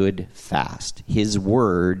stood fast. His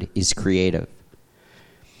word is creative.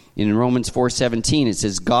 In Romans 4:17 it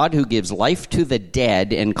says, God who gives life to the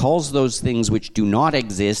dead and calls those things which do not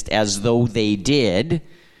exist as though they did.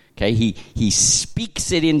 Okay, he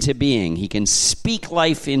speaks it into being. He can speak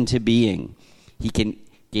life into being. He can,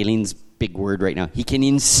 Galen's big word right now, he can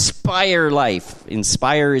inspire life.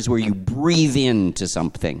 Inspire is where you breathe into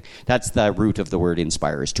something. That's the root of the word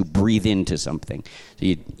inspire, is to breathe into something. So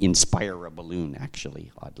you inspire a balloon,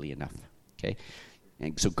 actually, oddly enough. Okay,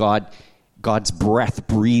 and so God's breath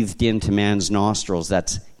breathed into man's nostrils.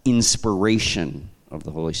 That's inspiration of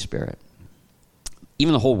the Holy Spirit.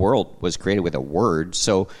 Even the whole world was created with a word,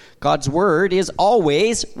 so God's word is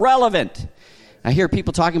always relevant. I hear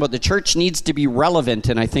people talking about the church needs to be relevant,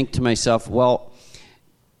 and I think to myself, well,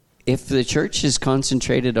 if the church is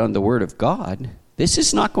concentrated on the word of God, this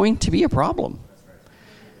is not going to be a problem.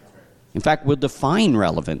 In fact, we'll define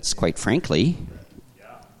relevance, quite frankly.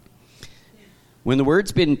 When the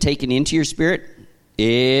word's been taken into your spirit,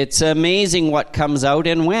 it's amazing what comes out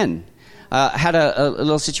and when. I had a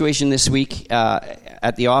little situation this week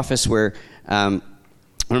at the office where one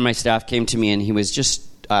of my staff came to me, and he was just,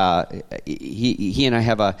 he and I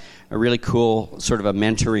have a really cool sort of a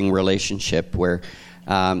mentoring relationship where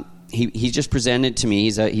he just presented to me,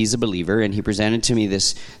 he's a believer, and he presented to me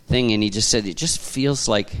this thing, and he just said, it just feels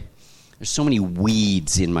like there's so many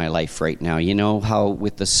weeds in my life right now. You know how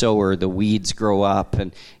with the sower, the weeds grow up,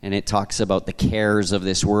 and it talks about the cares of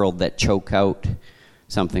this world that choke out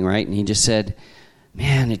something, right? And he just said,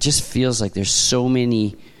 man, it just feels like there's so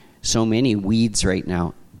many weeds right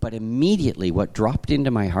now. But immediately what dropped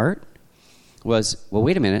into my heart was, well,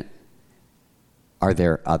 wait a minute. Are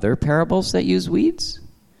there other parables that use weeds?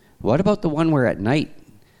 What about the one where at night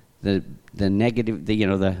the negative,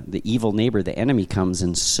 the evil neighbor, the enemy comes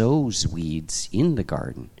and sows weeds in the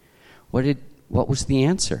garden? What was the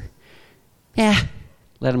answer? Let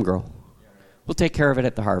them grow. We'll take care of it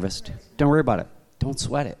at the harvest. Don't worry about it. Don't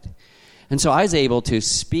sweat it. And so I was able to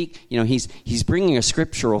speak, he's bringing a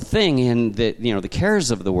scriptural thing in the cares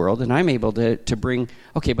of the world, and I'm able to bring,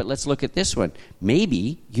 okay, but let's look at this one.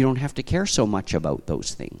 Maybe you don't have to care so much about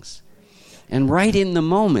those things. And right in the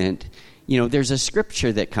moment, there's a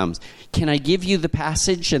scripture that comes. Can I give you the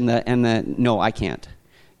passage and the no, I can't.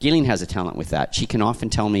 Gillian has a talent with that. She can often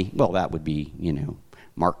tell me, well, that would be,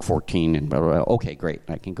 Mark 14 and blah, blah, blah. Okay, great,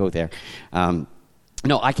 I can go there.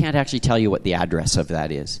 No, I can't actually tell you what the address of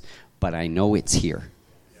that is, but I know it's here.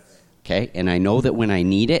 Okay? And I know that when I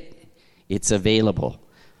need it, it's available.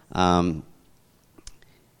 Do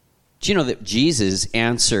you know that Jesus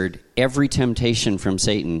answered every temptation from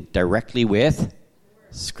Satan directly with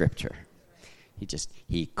Scripture?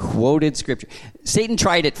 He quoted Scripture. Satan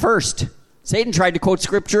tried it first. Satan tried to quote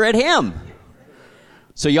Scripture at him.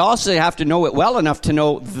 So you also have to know it well enough to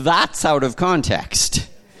know that's out of context.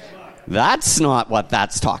 That's not what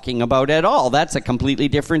that's talking about at all. That's a completely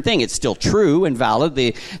different thing. It's still true and valid.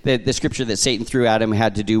 The scripture that Satan threw at him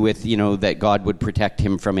had to do with, that God would protect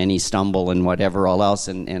him from any stumble and whatever all else,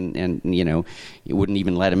 and he wouldn't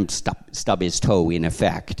even let him stub his toe, in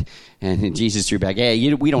effect. And Jesus threw back,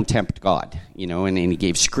 hey, we don't tempt God, and he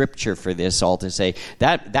gave scripture for this all to say,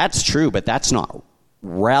 that's true, but that's not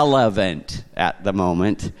relevant at the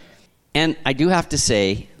moment. And I do have to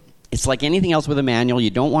say, it's like anything else with a manual.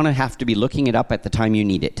 You don't want to have to be looking it up at the time you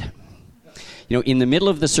need it. In the middle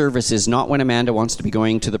of the service is not when Amanda wants to be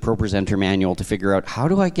going to the ProPresenter manual to figure out, how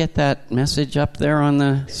do I get that message up there on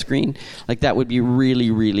the screen? Like, that would be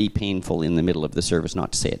really, really painful in the middle of the service.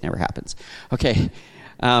 Not to say it never happens. Okay.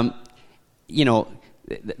 The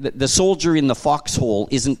soldier in the foxhole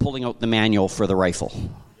isn't pulling out the manual for the rifle.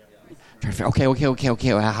 Okay.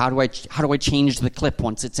 How do I change the clip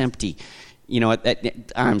once it's empty?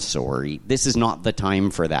 I'm sorry. This is not the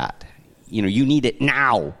time for that. You need it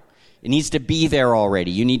now. It needs to be there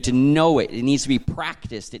already. You need to know it. It needs to be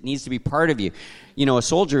practiced. It needs to be part of you. A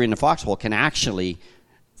soldier in the foxhole can actually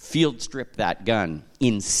field strip that gun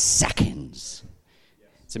in seconds.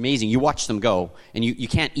 It's amazing. You watch them go, and you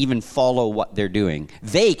can't even follow what they're doing.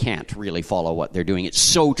 They can't really follow what they're doing. It's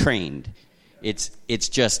so trained. It's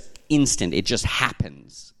just instant. It just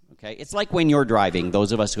happens. Okay? It's like when you're driving,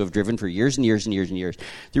 those of us who have driven for years and years and years and years.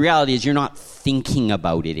 The reality is you're not thinking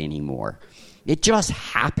about it anymore. It just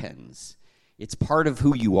happens. It's part of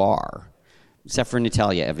who you are. Except for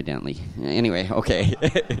Natalia, evidently. Anyway, okay.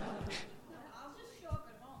 I'll just show up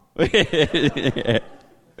at home.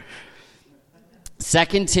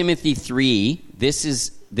 2 Timothy 3, this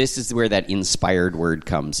is where that inspired word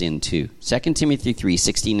comes in too. 2 Timothy 3,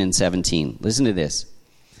 16 and 17. Listen to this.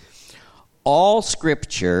 All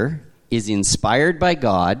Scripture is inspired by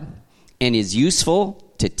God and is useful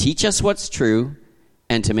to teach us what's true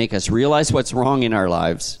and to make us realize what's wrong in our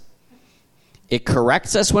lives. It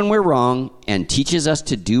corrects us when we're wrong and teaches us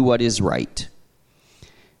to do what is right.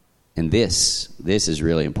 And this is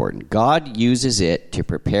really important. God uses it to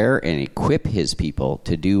prepare and equip his people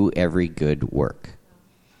to do every good work.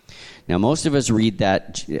 Now, most of us read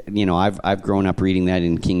that, I've grown up reading that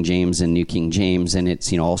in King James and New King James, and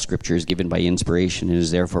it's, all Scripture is given by inspiration and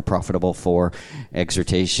is therefore profitable for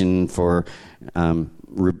exhortation, for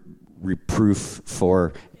reproof,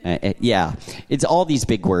 for, it's all these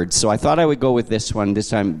big words. So I thought I would go with this one this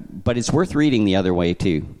time, but it's worth reading the other way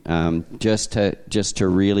too, just to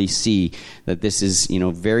really see that this is,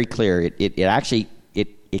 very clear. It actually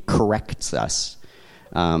corrects us.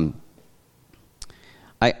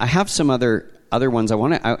 I have some other ones I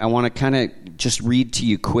want to kind of just read to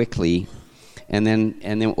you quickly, and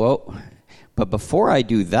then but before I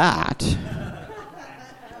do that,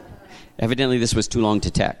 evidently this was too long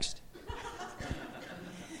to text.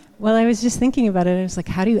 Well, I was just thinking about it. I was like,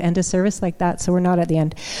 how do you end a service like that so we're not at the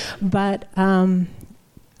end? But I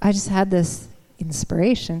just had this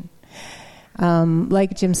inspiration.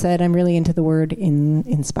 Like Jim said, I'm really into the word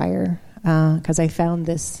inspire because I found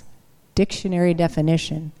this dictionary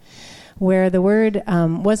definition, where the word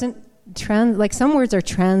wasn't like some words are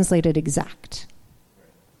translated exact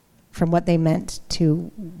from what they meant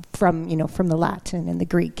from the Latin and the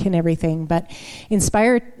Greek and everything, but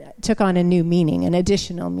inspired took on a new meaning, an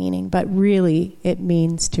additional meaning, but really it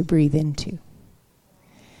means to breathe into.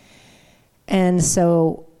 And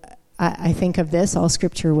so I think of this, all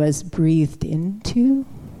scripture was breathed into.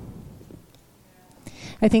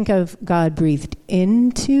 I think of God breathed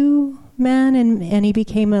into man and he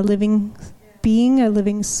became a living being, a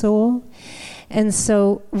living soul. And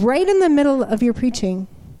so right in the middle of your preaching,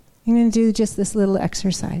 I'm going to do just this little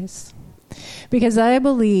exercise. Because I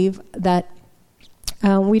believe that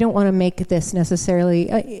we don't want to make this necessarily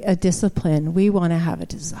a discipline. We want to have a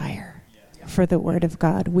desire for the Word of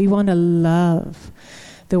God. We want to love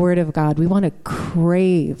the Word of God. We want to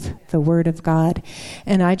crave the Word of God.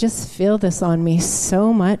 And I just feel this on me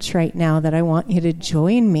so much right now that I want you to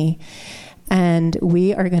join me. And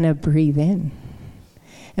we are going to breathe in.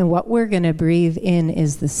 And what we're going to breathe in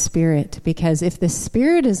is the Spirit. Because if the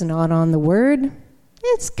Spirit is not on the Word,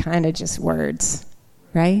 it's kind of just words,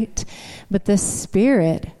 right? But the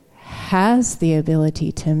Spirit has the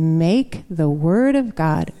ability to make the Word of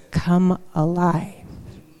God come alive.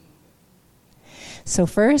 So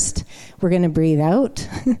first, we're going to breathe out,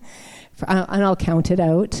 and I'll count it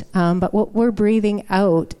out. But what we're breathing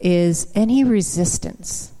out is any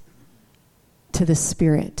resistance to the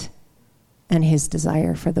Spirit and His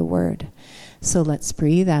desire for the Word. So let's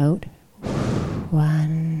breathe out.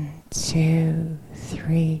 1, 2,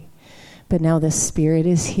 3. But now the Spirit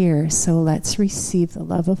is here, so let's receive the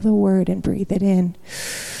love of the Word and breathe it in.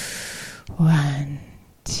 1,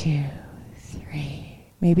 2, 3.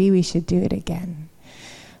 Maybe we should do it again.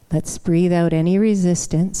 Let's breathe out any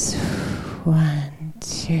resistance. 1,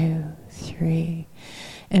 2, 3.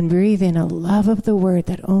 And breathe in a love of the Word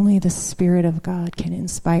that only the Spirit of God can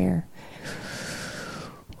inspire.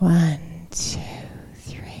 1, 2,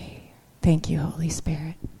 3. Thank you, Holy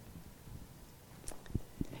Spirit.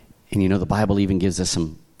 And the Bible even gives us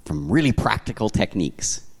some really practical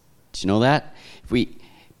techniques. Did you know that?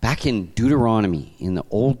 Back in Deuteronomy, in the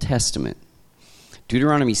Old Testament,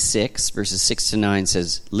 Deuteronomy 6, verses 6 to 9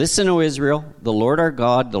 says, "Listen, O Israel, the Lord our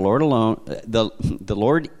God, the Lord alone, the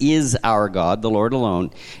Lord is our God, the Lord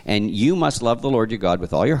alone, and you must love the Lord your God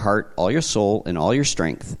with all your heart, all your soul, and all your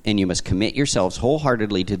strength, and you must commit yourselves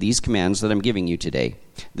wholeheartedly to these commands that I'm giving you today."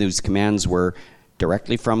 Those commands were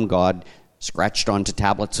directly from God, scratched onto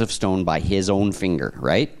tablets of stone by His own finger,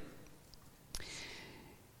 right?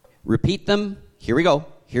 Repeat them. Here we go.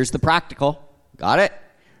 Here's the practical. Got it?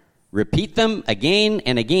 Repeat them again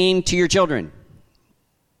and again to your children.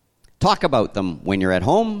 Talk about them when you're at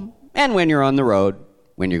home and when you're on the road,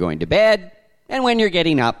 when you're going to bed and when you're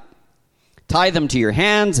getting up. Tie them to your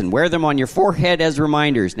hands and wear them on your forehead as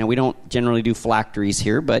reminders. Now, we don't generally do phylacteries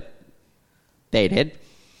here, but they did.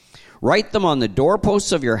 Write them on the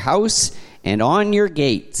doorposts of your house and on your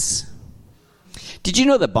gates. Did you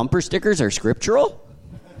know that bumper stickers are scriptural?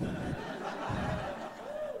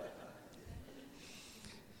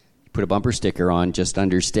 Put a bumper sticker on, just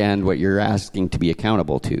understand what you're asking to be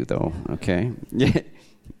accountable to, though, okay?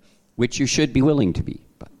 Which you should be willing to be.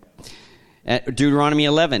 Deuteronomy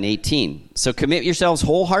 11:18. "So commit yourselves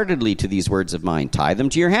wholeheartedly to these words of mine. Tie them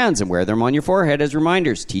to your hands and wear them on your forehead as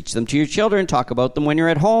reminders. Teach them to your children. Talk about them when you're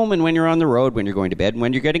at home and when you're on the road, when you're going to bed and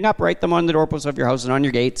when you're getting up. Write them on the doorposts of your house and on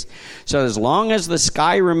your gates. So as long as the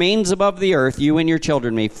sky remains above the earth, you and your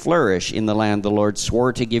children may flourish in the land the Lord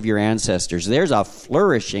swore to give your ancestors." There's a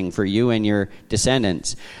flourishing for you and your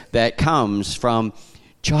descendants that comes from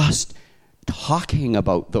just talking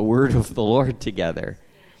about the word of the Lord together.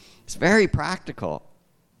 It's very practical.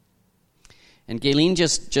 And Gayleen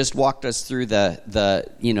just walked us through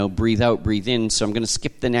the breathe out, breathe in. So I'm going to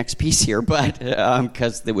skip the next piece here, but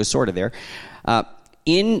because it was sort of there.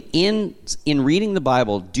 In reading the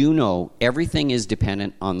Bible, do know everything is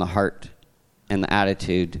dependent on the heart and the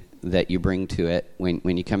attitude that you bring to it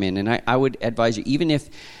when you come in. And I would advise you, even if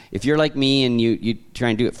you're like me and you try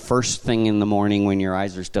and do it first thing in the morning when your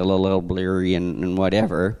eyes are still a little blurry and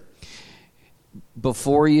whatever,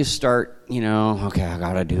 before you start, okay, I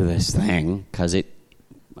got to do this thing, because it's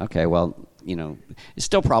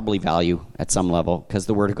still probably value at some level, because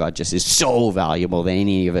the Word of God just is so valuable that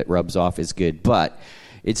any of it rubs off is good. But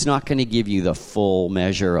it's not going to give you the full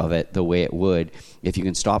measure of it the way it would if you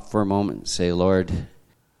can stop for a moment and say, "Lord,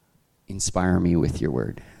 inspire me with your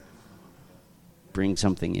Word. Bring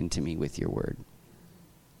something into me with your Word."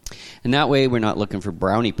 And that way we're not looking for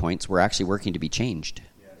brownie points. We're actually working to be changed.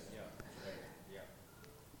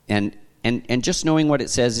 And just knowing what it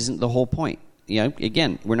says isn't the whole point.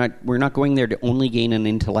 again, we're not going there to only gain an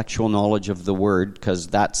intellectual knowledge of the Word, because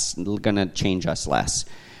that's going to change us less.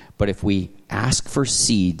 But if we ask for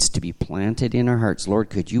seeds to be planted in our hearts, Lord,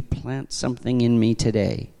 could you plant something in me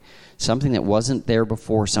today? Something that wasn't there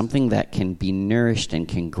before, something that can be nourished and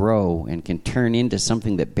can grow and can turn into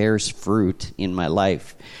something that bears fruit in my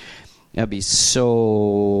life. That'd be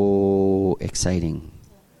so exciting.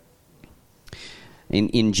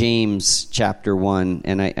 In James chapter 1,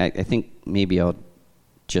 and I think maybe I'll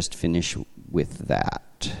just finish with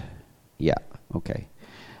that. Yeah, okay.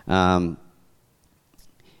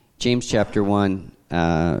 James chapter 1,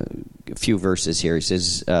 a few verses here. He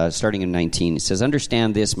says, starting in 19, it says,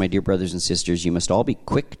 "Understand this, my dear brothers and sisters, you must all be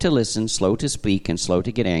quick to listen, slow to speak, and slow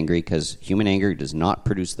to get angry, because human anger does not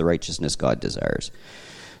produce the righteousness God desires.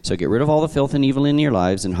 So get rid of all the filth and evil in your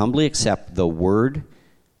lives, and humbly accept the word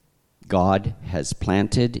God has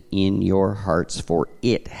planted in your hearts, for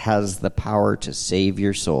it has the power to save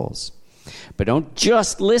your souls." But don't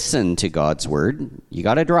just listen to God's word. You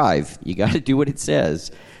got to drive. You got to do what it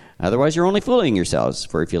says. Otherwise, you're only fooling yourselves.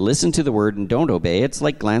 For if you listen to the word and don't obey, it's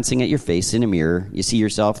like glancing at your face in a mirror. You see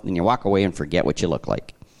yourself, and you walk away and forget what you look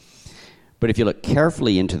like. But if you look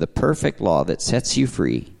carefully into the perfect law that sets you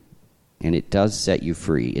free, and it does set you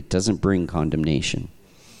free, it doesn't bring condemnation.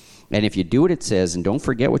 And if you do what it says and don't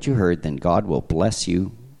forget what you heard, then God will bless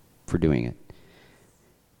you for doing it.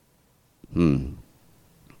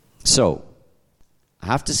 So, I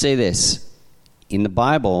have to say this. In the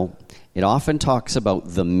Bible, it often talks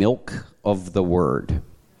about the milk of the word.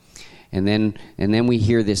 And then we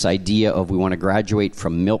hear this idea of we want to graduate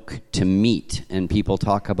from milk to meat. And people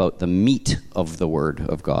talk about the meat of the word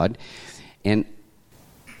of God. And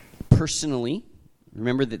personally,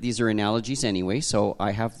 remember that these are analogies anyway, so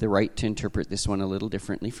I have the right to interpret this one a little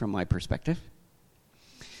differently from my perspective.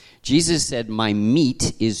 Jesus said, "My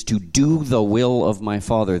meat is to do the will of my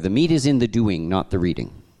Father." The meat is in the doing, not the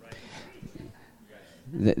reading.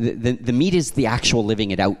 The meat is the actual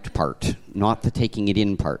living it out part, not the taking it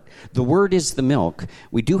in part. The word is the milk.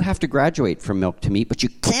 We do have to graduate from milk to meat, but you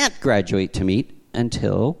can't graduate to meat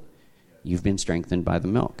until you've been strengthened by the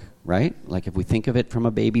milk, right? Like if we think of it from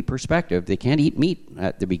a baby perspective, they can't eat meat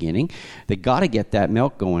at the beginning. They got to get that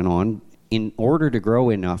milk going on in order to grow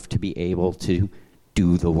enough to be able to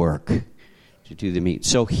do the work, to do the meat.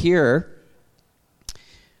 So here,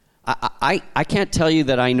 I can't tell you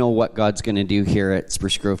that I know what God's going to do here at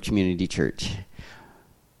Spruce Grove Community Church,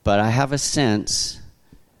 but I have a sense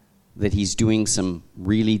that he's doing some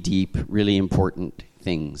really deep, really important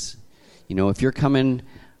things. You know, if you're coming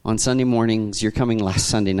on Sunday mornings, you're coming last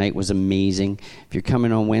Sunday night was amazing. If you're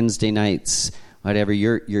coming on Wednesday nights, whatever,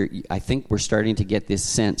 I think we're starting to get this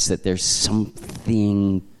sense that there's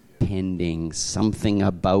something pending, something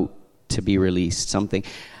about to be released, something.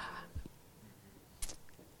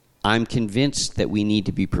 I'm convinced that we need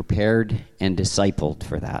to be prepared and discipled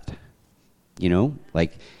for that. You know,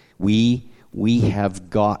 like we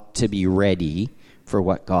have got to be ready for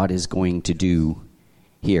what God is going to do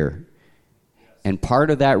here. And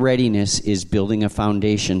part of that readiness is building a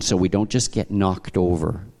foundation so we don't just get knocked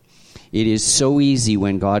over. It is so easy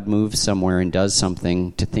when God moves somewhere and does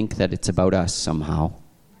something to think that it's about us somehow.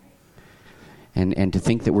 And to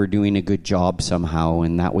think that we're doing a good job somehow,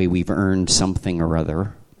 and that way we've earned something or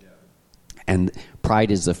other. And pride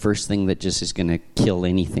is the first thing that just is going to kill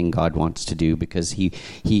anything God wants to do, because he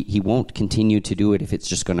won't continue to do it if it's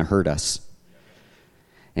just going to hurt us.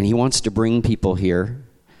 And he wants to bring people here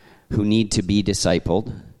who need to be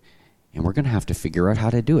discipled, and we're going to have to figure out how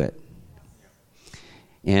to do it.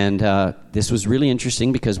 And this was really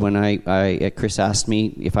interesting because when Chris asked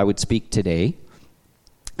me if I would speak today,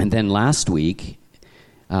 and then last week,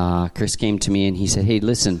 Chris came to me and he said, "Hey,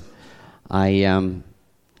 listen, I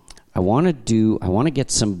want to get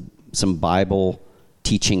some Bible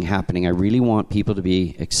teaching happening. I really want people to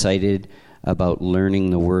be excited about learning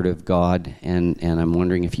the Word of God, and I'm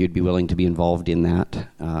wondering if you'd be willing to be involved in that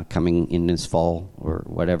coming in this fall or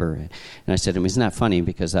whatever." And I said to him, "Isn't that funny?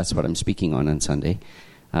 Because that's what I'm speaking on Sunday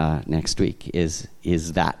next week. Is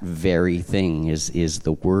that very thing? Is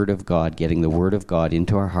the Word of God, getting the Word of God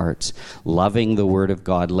into our hearts, loving the Word of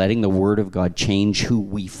God, letting the Word of God change who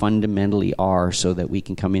we fundamentally are, so that we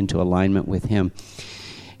can come into alignment with Him."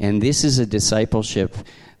 And this is a discipleship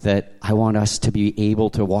that I want us to be able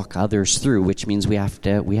to walk others through, which means we have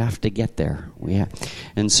to get there.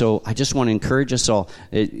 And so I just want to encourage us all.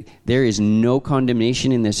 There is no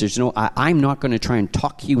condemnation in this. I'm not going to try and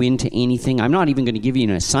talk you into anything. I'm not even going to give you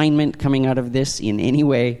an assignment coming out of this in any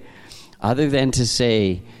way, other than to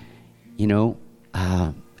say,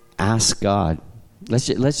 ask God. Let's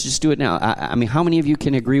just do it now. I mean, how many of you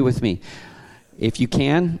can agree with me? if you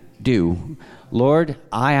can, do. Lord,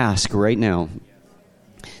 I ask right now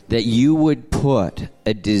that you would put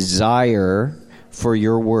a desire for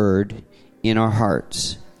your word in our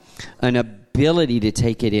hearts, an ability to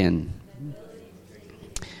take it in,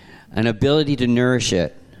 an ability to nourish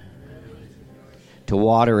it, to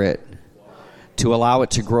water it, to allow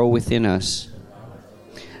it to grow within us,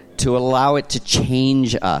 to allow it to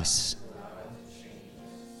change us.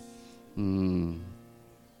 And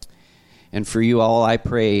for you all, I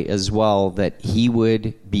pray as well that he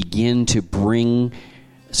would begin to bring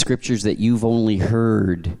scriptures that you've only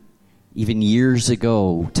heard even years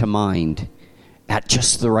ago to mind at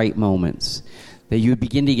just the right moments. That you would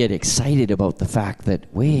begin to get excited about the fact that,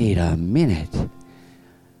 wait a minute,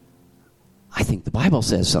 I think the Bible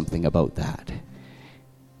says something about that.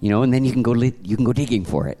 And then you can go digging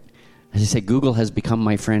for it. As I say, Google has become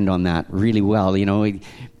my friend on that really well. It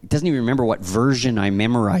doesn't even remember what version I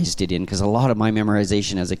memorized it in, because a lot of my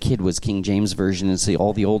memorization as a kid was King James Version and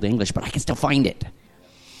all the Old English, but I can still find it.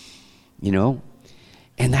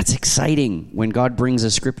 And that's exciting when God brings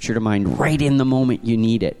a scripture to mind right in the moment you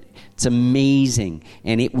need it. It's amazing.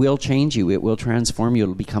 And it will change you. It will transform you.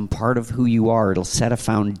 It'll become part of who you are. It'll set a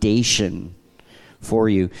foundation for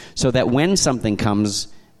you so that when something comes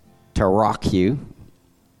to rock you,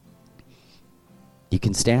 you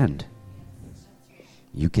can stand.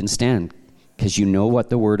 You can stand because you know what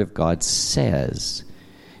the Word of God says.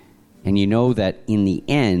 And you know that in the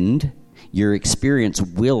end, your experience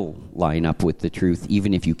will line up with the truth,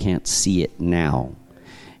 even if you can't see it now.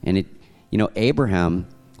 And Abraham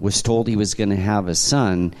was told he was going to have a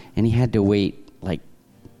son, and he had to wait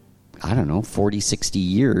 40, 60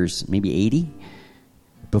 years, maybe 80,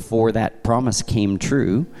 before that promise came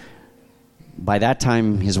true. By that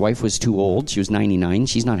time, his wife was too old. She was 99.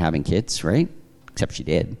 She's not having kids, right? Except she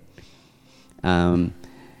did. But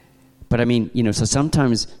so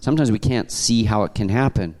sometimes we can't see how it can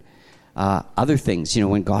happen. Other things,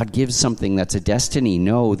 when God gives something that's a destiny,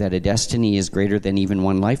 know that a destiny is greater than even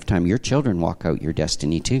one lifetime. Your children walk out your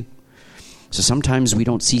destiny too. So sometimes we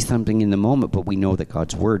don't see something in the moment, but we know that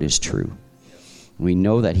God's word is true. We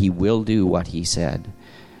know that he will do what he said.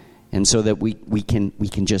 And so that we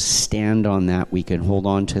can just stand on that. We can hold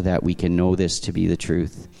on to that. We can know this to be the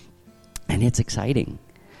truth. And it's exciting.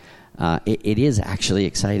 It is actually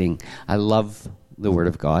exciting. I love the Word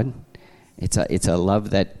of God. It's a love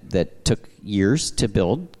that took years to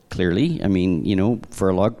build, clearly. For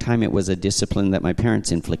a long time it was a discipline that my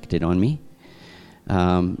parents inflicted on me.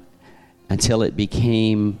 Until it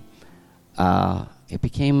became as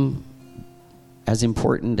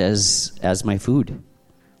important as my food.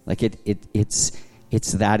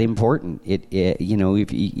 It's that important.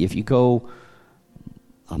 If you go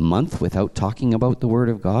a month without talking about the Word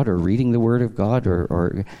of God or reading the Word of God,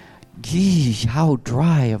 or geez, how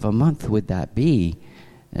dry of a month would that be?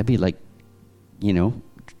 That'd be like,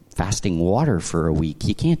 fasting water for a week.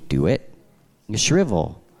 You can't do it. You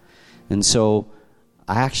shrivel. And so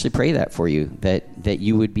I actually pray that for you, that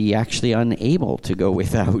you would be actually unable to go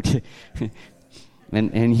without.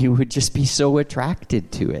 And you would just be so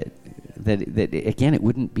attracted to it that again, it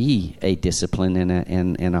wouldn't be a discipline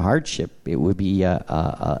and a hardship. It would be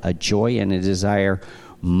a joy and a desire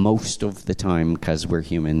most of the time, because we're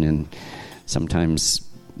human and sometimes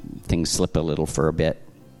things slip a little for a bit.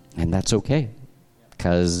 And that's okay,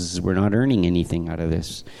 because we're not earning anything out of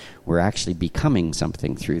this. We're actually becoming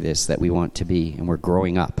something through this that we want to be, and we're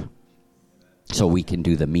growing up so we can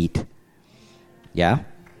do the meat. Yeah?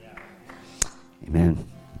 Amen.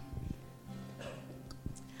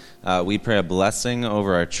 We pray a blessing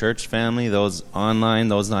over our church family, those online,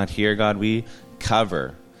 those not here. God, we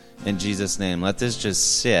cover in Jesus' name. Let this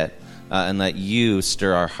just sit and let you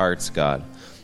stir our hearts, God.